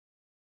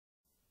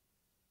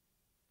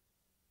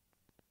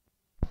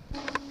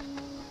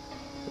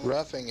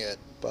Roughing It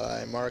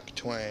by Mark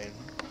Twain.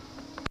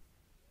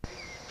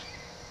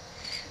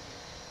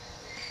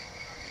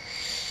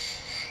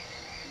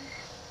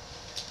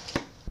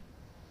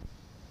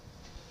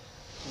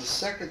 The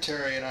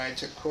secretary and I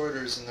took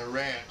quarters in the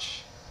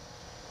ranch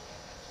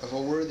of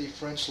a worthy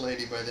French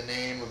lady by the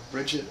name of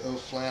Bridget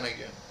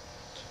O'Flanagan,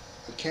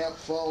 a camp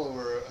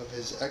follower of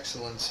His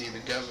Excellency the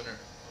Governor.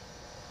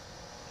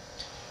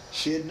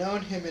 She had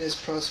known him in his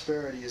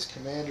prosperity as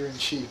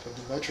Commander-in-Chief of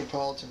the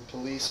Metropolitan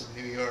Police of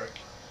New York,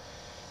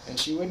 and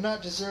she would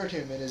not desert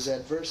him in his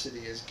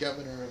adversity as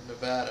Governor of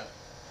Nevada.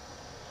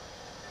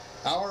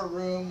 Our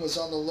room was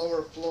on the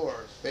lower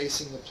floor,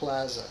 facing the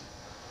plaza,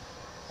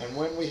 and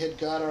when we had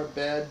got our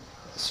bed,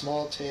 a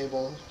small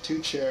table,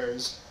 2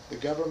 chairs, the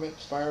government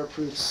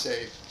fireproof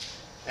safe,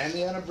 and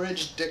the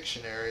unabridged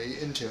dictionary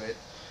into it,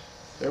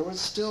 there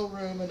was still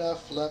room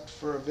enough left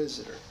for a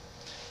visitor,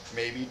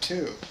 maybe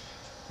 2,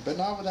 but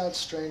not without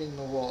straining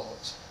the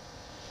walls.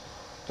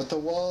 But the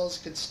walls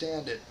could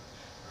stand it,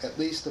 at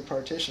least the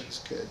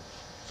partitions could,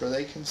 for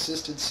they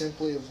consisted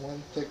simply of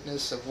one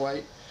thickness of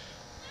white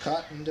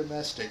cotton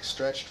domestic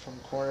stretched from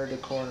corner to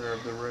corner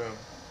of the room.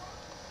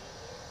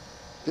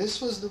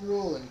 This was the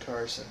rule in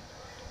Carson.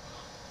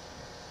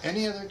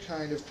 Any other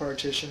kind of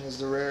partition was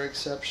the rare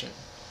exception,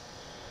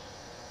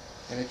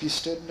 and if you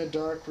stood in a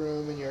dark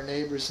room and your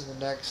neighbors in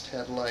the next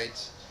had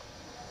lights,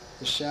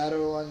 the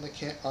shadow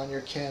on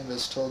your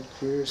canvas told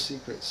queer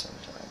secrets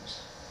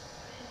sometimes.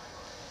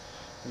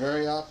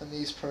 Very often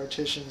these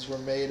partitions were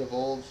made of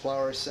old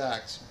flour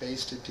sacks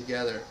basted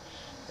together,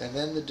 and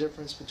then the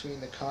difference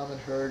between the common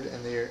herd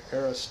and the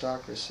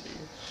aristocracy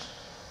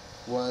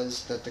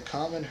was that the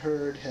common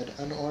herd had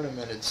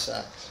unornamented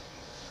sacks,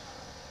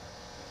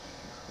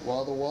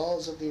 while the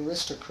walls of the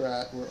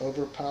aristocrat were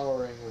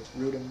overpowering with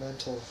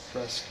rudimental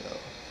fresco,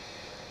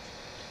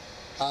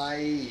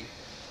 i.e.,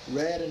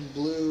 red and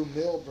blue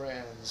mill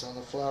brands on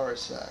the flour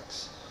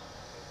sacks.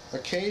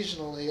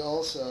 Occasionally,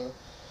 also,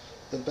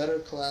 the better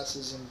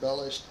classes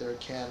embellished their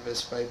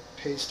canvas by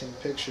pasting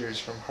pictures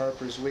from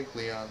Harper's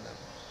Weekly on them.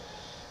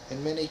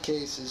 In many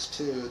cases,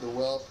 too, the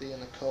wealthy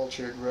and the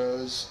cultured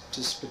rose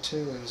to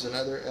spittoons and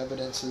other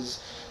evidences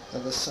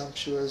of a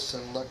sumptuous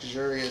and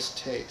luxurious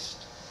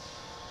taste.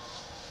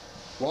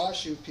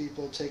 Washoe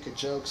people take a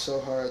joke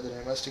so hard that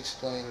I must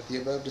explain that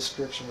the above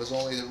description was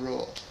only the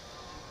rule.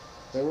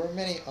 There were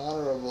many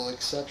honorable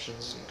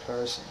exceptions in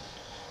Carson.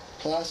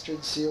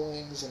 Plastered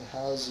ceilings and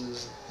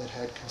houses that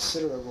had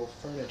considerable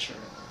furniture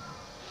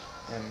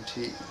in them.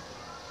 M.T.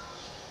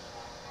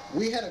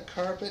 We had a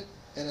carpet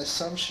and a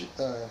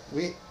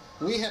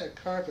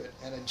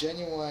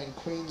genuine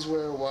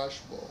Queensware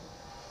washbowl.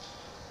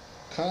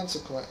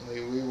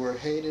 Consequently, we were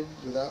hated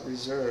without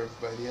reserve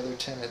by the other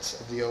tenants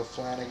of the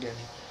O'Flanagan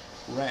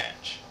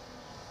ranch.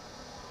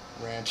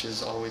 Ranch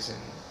is always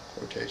in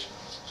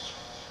quotations.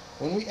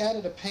 When we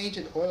added a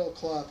painted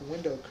oilcloth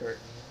window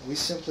curtain, we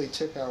simply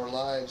took our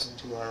lives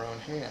into our own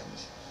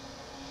hands.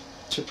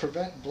 To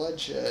prevent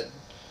bloodshed,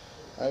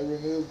 I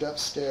removed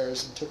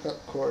upstairs and took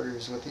up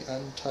quarters with the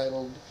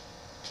untitled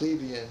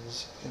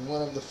plebeians in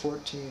one of the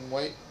 14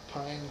 white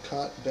pine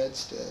cot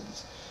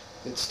bedsteads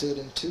that stood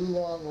in 2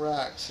 long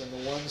racks in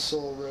the one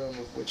sole room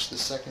of which the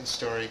second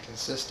story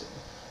consisted.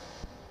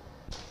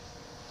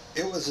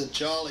 It was a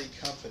jolly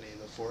company,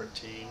 the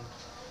 14.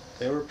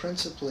 They were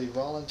principally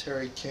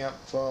voluntary camp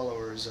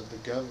followers of the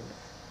governor,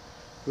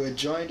 who had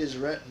joined his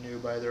retinue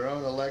by their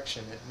own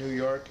election at New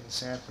York and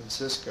San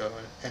Francisco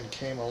and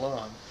came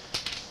along,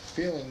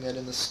 feeling that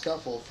in the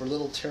scuffle for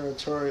little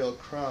territorial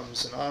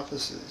crumbs and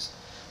offices,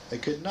 they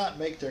could not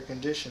make their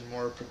condition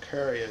more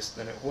precarious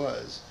than it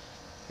was,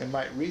 and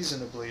might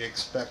reasonably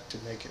expect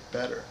to make it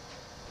better.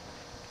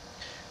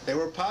 They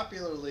were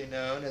popularly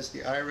known as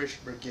the Irish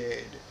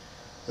Brigade,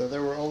 though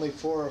there were only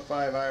 4 or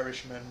 5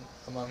 Irishmen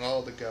among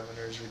all the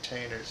governor's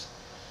retainers.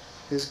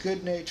 His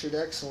good-natured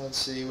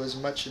excellency was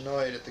much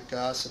annoyed at the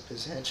gossip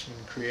his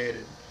henchmen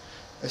created,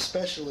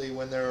 especially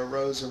when there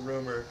arose a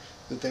rumor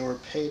that they were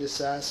paid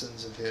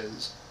assassins of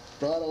his,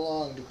 brought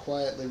along to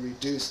quietly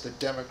reduce the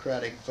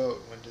Democratic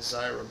vote when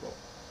desirable.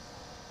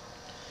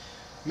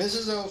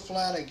 Mrs.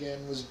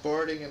 O'Flanagan was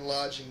boarding and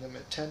lodging them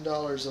at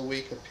 $10 a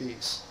week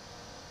apiece,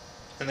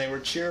 and they were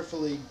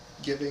cheerfully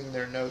giving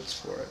their notes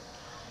for it.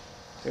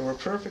 They were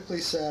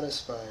perfectly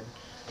satisfied,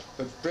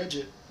 but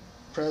Bridget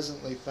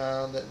presently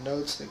found that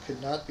notes that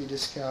could not be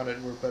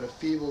discounted were but a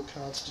feeble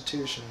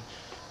constitution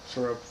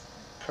for a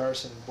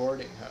Carson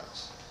boarding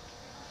house.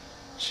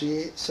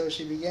 So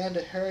she began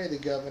to harry the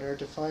governor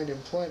to find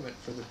employment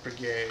for the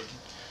brigade.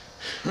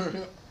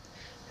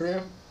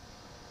 Her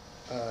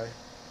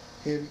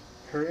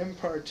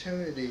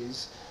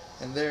importunities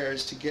and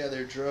theirs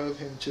together drove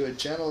him to a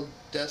gentle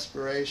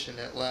desperation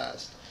at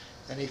last,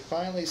 and he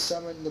finally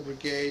summoned the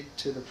brigade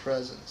to the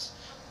presence.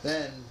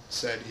 Then,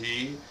 said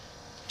he,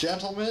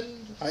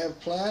 "Gentlemen, I have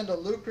planned a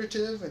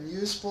lucrative and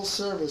useful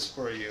service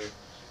for you,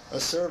 a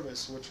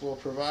service which will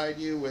provide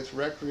you with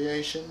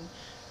recreation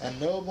and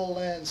noble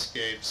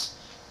landscapes,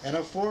 and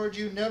afford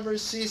you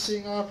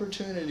never-ceasing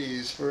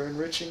opportunities for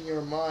enriching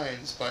your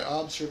minds by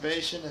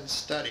observation and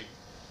study.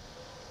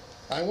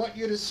 I want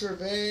you to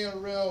survey a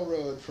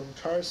railroad from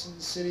Carson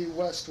City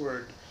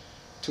westward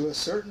to a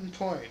certain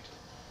point.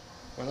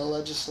 When the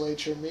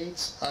legislature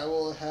meets, I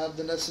will have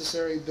the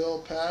necessary bill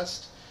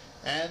passed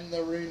and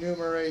the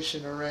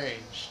remuneration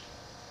arranged.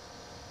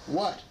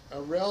 What?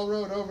 A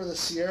railroad over the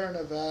Sierra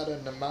Nevada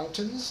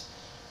mountains?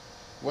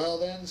 Well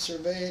then,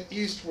 survey it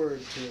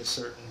eastward to a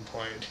certain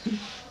point.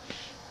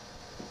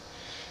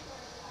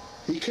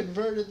 He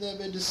converted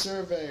them into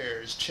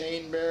surveyors,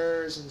 chain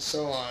bearers, and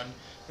so on,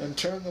 and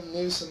turned them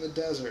loose in the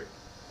desert.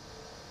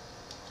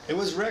 It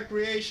was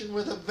recreation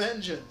with a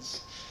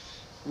vengeance.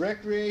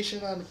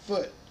 Recreation on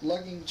foot,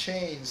 lugging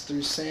chains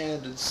through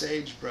sand and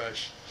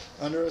sagebrush,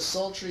 under a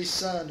sultry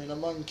sun and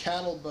among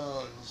cattle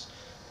bones,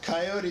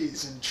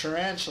 coyotes and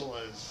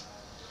tarantulas.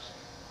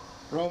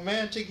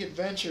 Romantic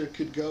adventure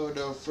could go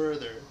no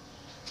further.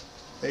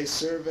 They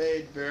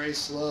surveyed very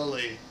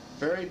slowly,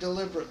 very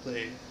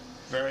deliberately,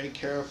 very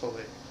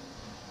carefully.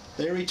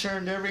 They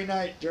returned every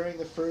night during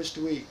the first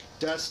week,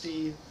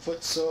 dusty,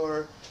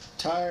 footsore,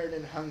 tired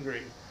and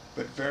hungry,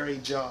 but very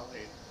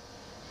jolly.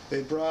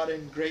 They brought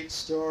in great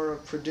store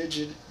of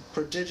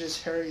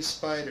prodigious hairy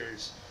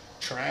spiders,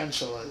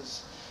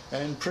 tarantulas,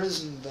 and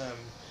imprisoned them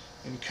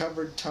in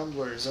covered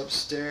tumblers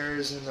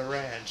upstairs in the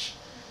ranch.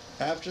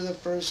 After the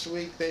first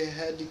week they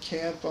had to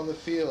camp on the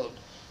field,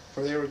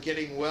 for they were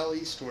getting well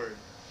eastward.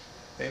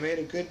 They made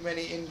a good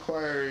many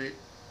inquiries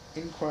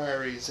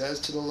as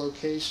to the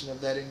location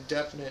of that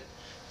indefinite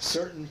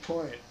certain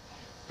point,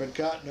 but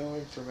got no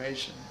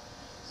information.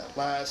 At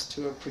last,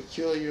 to a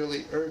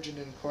peculiarly urgent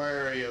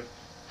inquiry of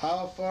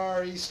how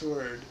far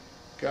eastward,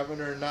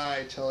 Governor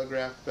Nye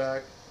telegraphed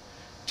back,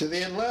 "To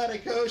the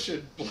Atlantic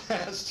Ocean,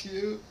 blast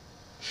you!"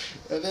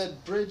 and then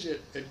bridge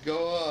it and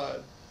go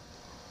on.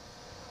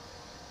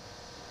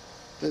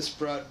 This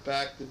brought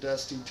back the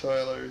dusty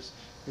toilers,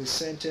 who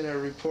sent in a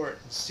report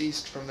and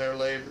ceased from their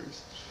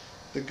labors.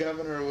 The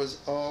governor was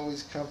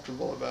always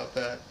comfortable about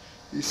that.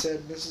 He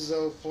said Mrs.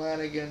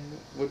 O'Flanagan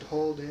would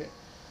hold him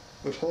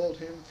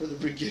for the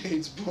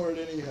brigade's board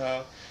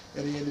anyhow,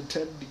 and he had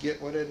intended to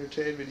get what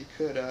entertainment he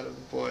could out of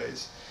the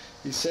boys.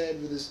 He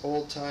said with his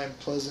old-time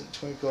pleasant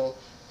twinkle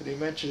that he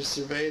meant to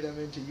survey them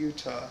into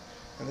Utah,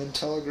 and then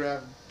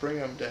telegraph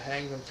Brigham to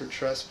hang them for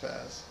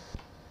trespass.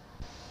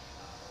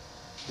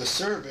 The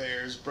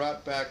surveyors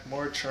brought back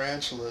more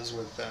tarantulas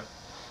with them,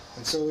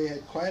 and so we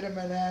had quite a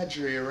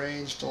menagerie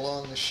arranged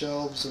along the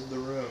shelves of the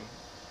room.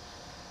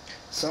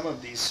 Some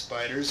of these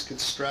spiders could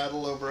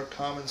straddle over a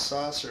common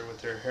saucer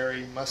with their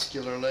hairy,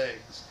 muscular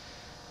legs,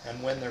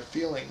 and when their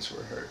feelings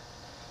were hurt,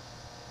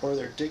 or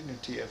their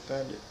dignity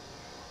offended.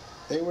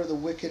 They were the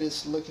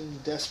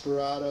wickedest-looking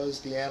desperadoes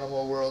the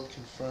animal world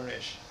can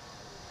furnish.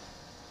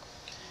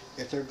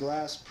 If their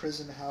glass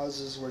prison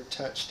houses were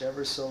touched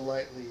ever so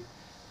lightly,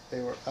 they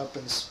were up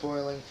and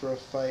spoiling for a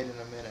fight in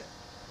a minute.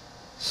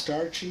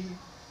 Starchy,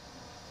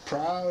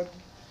 proud,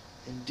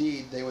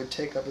 indeed, they would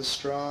take up a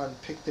straw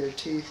and pick their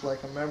teeth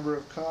like a member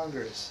of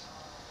Congress.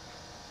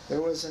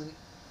 There was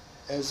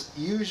as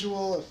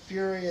usual a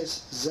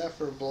furious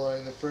zephyr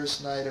blowing the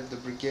first night of the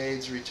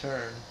brigade's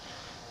return,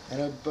 and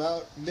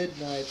about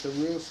midnight the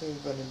roof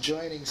of an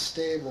adjoining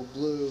stable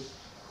blew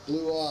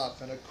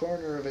off, and a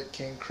corner of it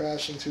came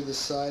crashing through the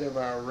side of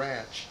our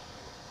ranch.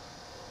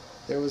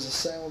 There was a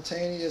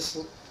simultaneous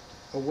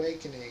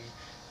awakening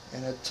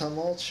and a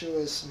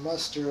tumultuous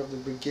muster of the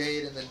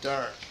brigade in the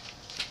dark,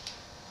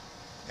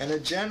 and a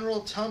general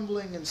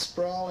tumbling and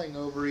sprawling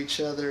over each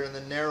other in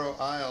the narrow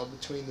aisle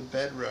between the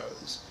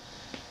bedrows.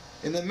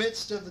 In the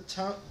midst of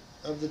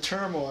the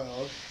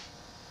turmoil,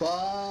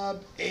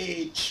 Bob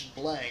H.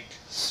 Blank,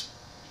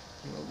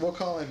 we'll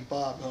call him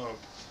Bob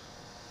Hope,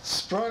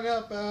 sprung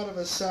up out of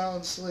a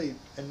sound sleep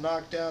and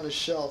knocked down a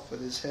shelf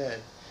with his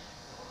head.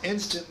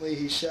 Instantly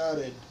he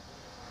shouted,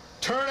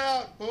 "Turn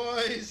out,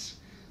 boys!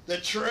 The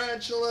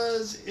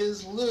tarantulas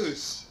is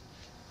loose!"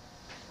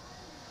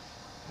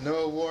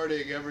 No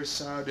warning ever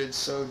sounded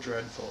so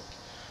dreadful.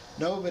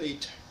 Nobody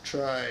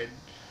tried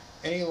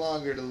any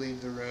longer to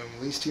leave the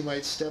room, lest he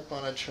might step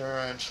on a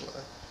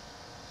tarantula.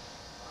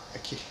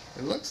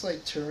 It looks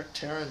like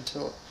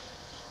tarantula.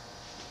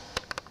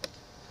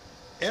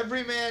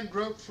 Every man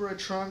groped for a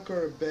trunk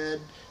or a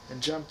bed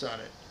and jumped on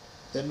it.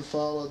 Then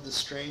followed the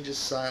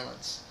strangest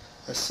silence.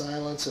 A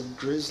silence of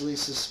grisly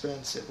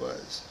suspense it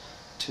was,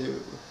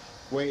 too.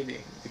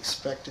 Waiting,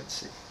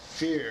 expectancy,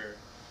 fear.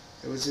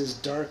 It was as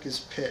dark as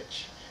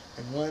pitch,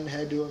 and one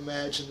had to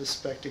imagine the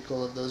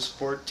spectacle of those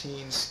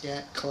 14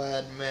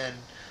 scant-clad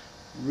men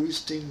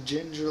roosting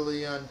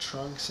gingerly on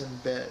trunks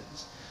and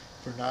beds,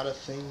 for not a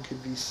thing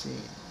could be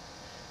seen.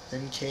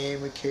 Then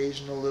came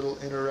occasional little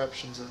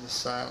interruptions of the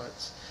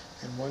silence,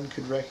 and one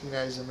could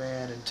recognize a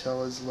man and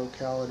tell his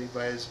locality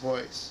by his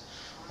voice,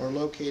 or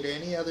locate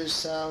any other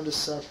sound a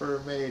sufferer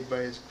made by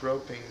his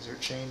gropings or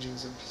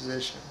changings of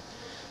position.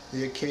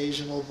 The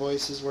occasional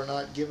voices were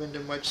not given to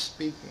much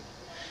speaking.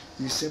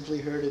 You simply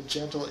heard a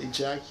gentle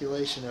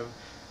ejaculation of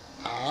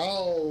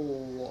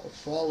 "ow,"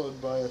 followed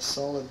by a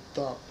solid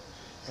thump,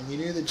 and you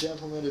knew the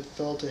gentleman had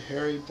felt a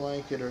hairy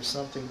blanket or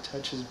something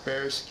touch his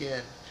bare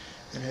skin,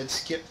 and had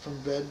skipped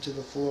from bed to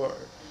the floor.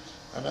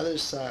 Another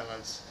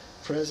silence.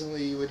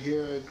 Presently you would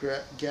hear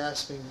a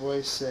gasping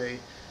voice say,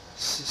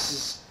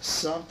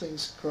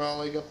 "Something's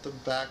crawling up the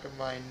back of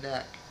my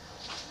neck."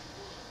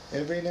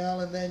 Every now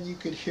and then you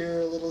could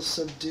hear a little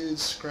subdued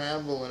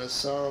scramble and a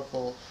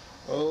sorrowful,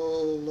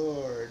 "Oh,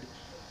 Lord,"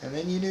 and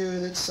then you knew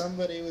that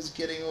somebody was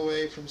getting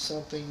away from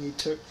something you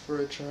took for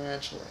a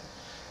tarantula,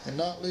 and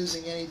not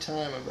losing any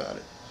time about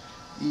it,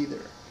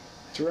 either.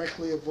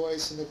 Directly a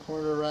voice in the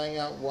corner rang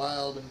out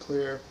wild and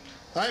clear,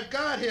 "I've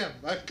got him!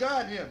 I've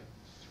got him!"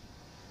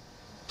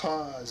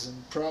 Pause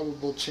and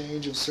probable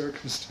change of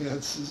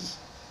circumstances.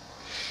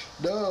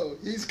 "No,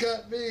 he's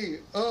got me!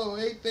 Oh,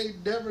 ain't they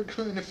never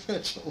going to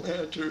fetch a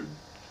lantern?"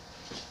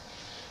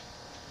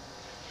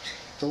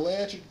 The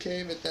lantern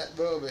came at that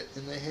moment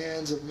in the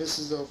hands of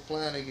Mrs.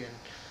 O'Flanagan,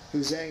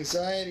 whose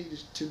anxiety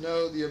to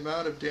know the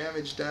amount of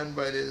damage done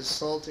by the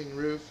assaulting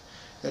roof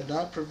had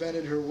not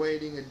prevented her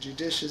waiting a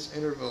judicious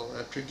interval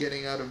after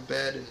getting out of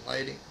bed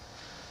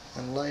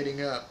and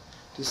lighting up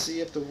to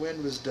see if the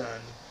wind was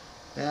done,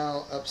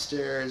 now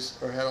upstairs,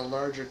 or had a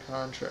larger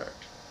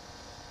contract.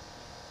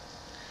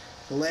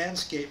 The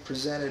landscape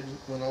presented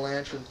when the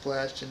lantern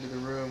flashed into the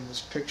room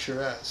was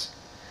picturesque,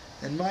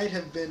 and might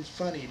have been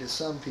funny to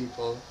some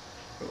people,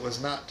 but was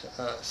not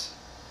to us.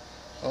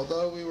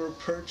 Although we were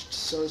perched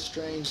so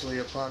strangely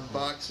upon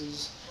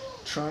boxes,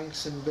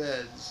 trunks, and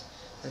beds,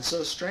 and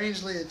so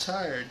strangely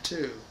attired,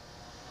 too,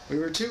 we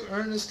were too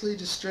earnestly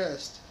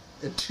distressed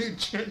and too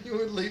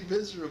genuinely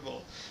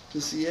miserable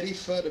to see any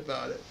fun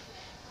about it.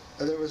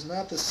 There was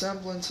not the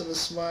semblance of a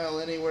smile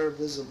anywhere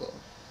visible.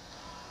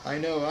 I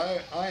know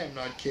I am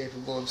not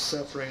capable of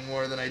suffering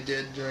more than I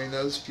did during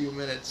those few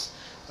minutes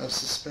of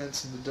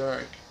suspense in the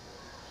dark,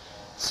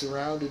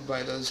 surrounded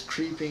by those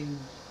creeping,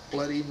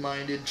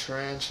 bloody-minded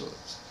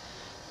tarantulas.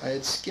 I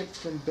had skipped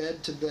from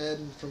bed to bed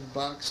and from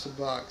box to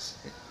box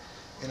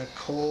in a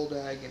cold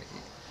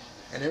agony,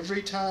 and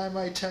every time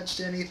I touched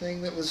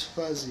anything that was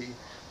fuzzy,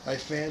 I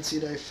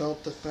fancied I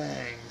felt the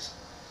fangs.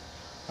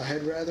 I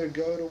had rather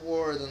go to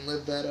war than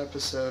live that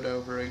episode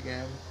over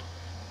again.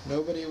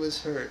 Nobody was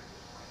hurt.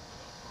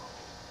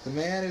 The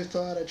man who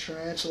thought a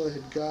tarantula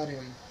had got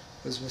him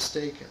was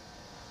mistaken.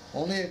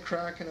 Only a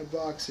crack in a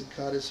box had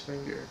caught his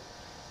finger.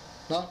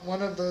 Not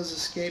one of those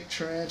escaped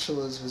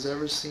tarantulas was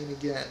ever seen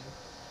again.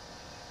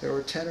 There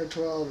were 10 or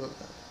 12 of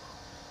them.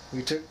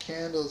 We took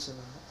candles and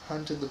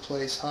hunted the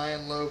place high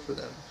and low for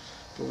them,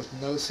 but with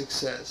no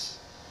success.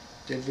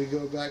 Did we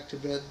go back to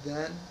bed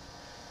then?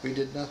 We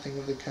did nothing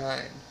of the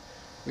kind.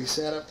 We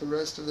sat up the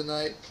rest of the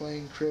night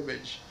playing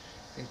cribbage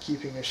and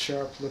keeping a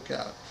sharp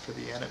lookout for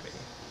the enemy.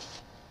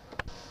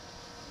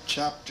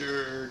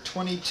 Chapter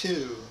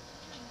 22.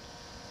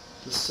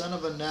 The Son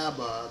of a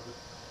Nabob.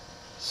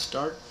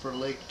 Start for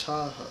Lake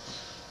Tahoe.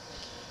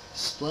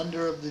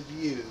 Splendor of the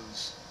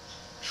views.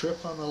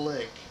 Trip on the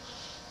lake.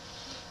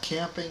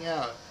 Camping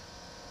out.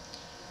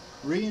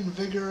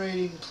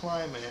 Reinvigorating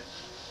climate.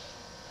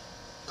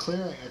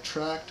 Clearing a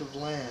tract of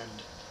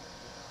land.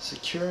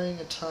 Securing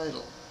a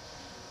title.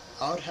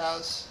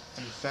 Outhouse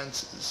and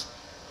fences.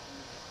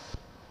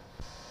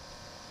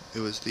 It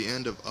was the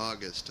end of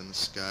August and the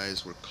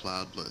skies were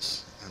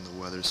cloudless and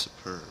the weather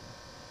superb.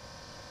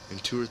 In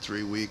 2 or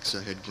 3 weeks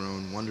I had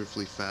grown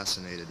wonderfully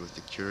fascinated with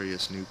the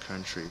curious new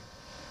country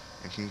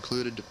and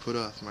concluded to put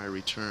off my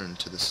return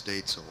to the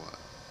States a while.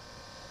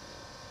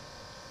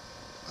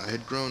 I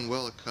had grown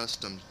well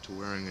accustomed to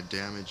wearing a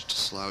damaged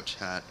slouch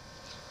hat,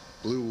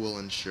 blue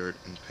woolen shirt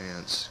and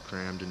pants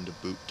crammed into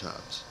boot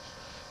tops,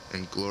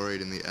 and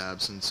gloried in the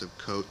absence of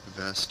coat,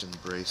 vest, and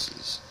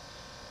braces.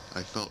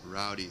 I felt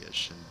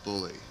rowdyish and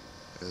bully,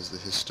 as the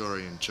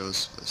historian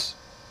Josephus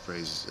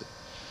phrases it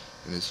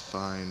in his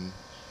fine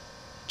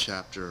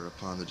chapter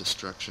upon the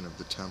destruction of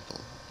the temple.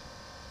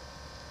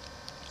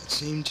 It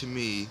seemed to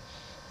me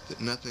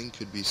that nothing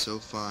could be so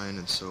fine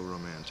and so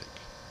romantic.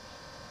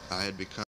 I had become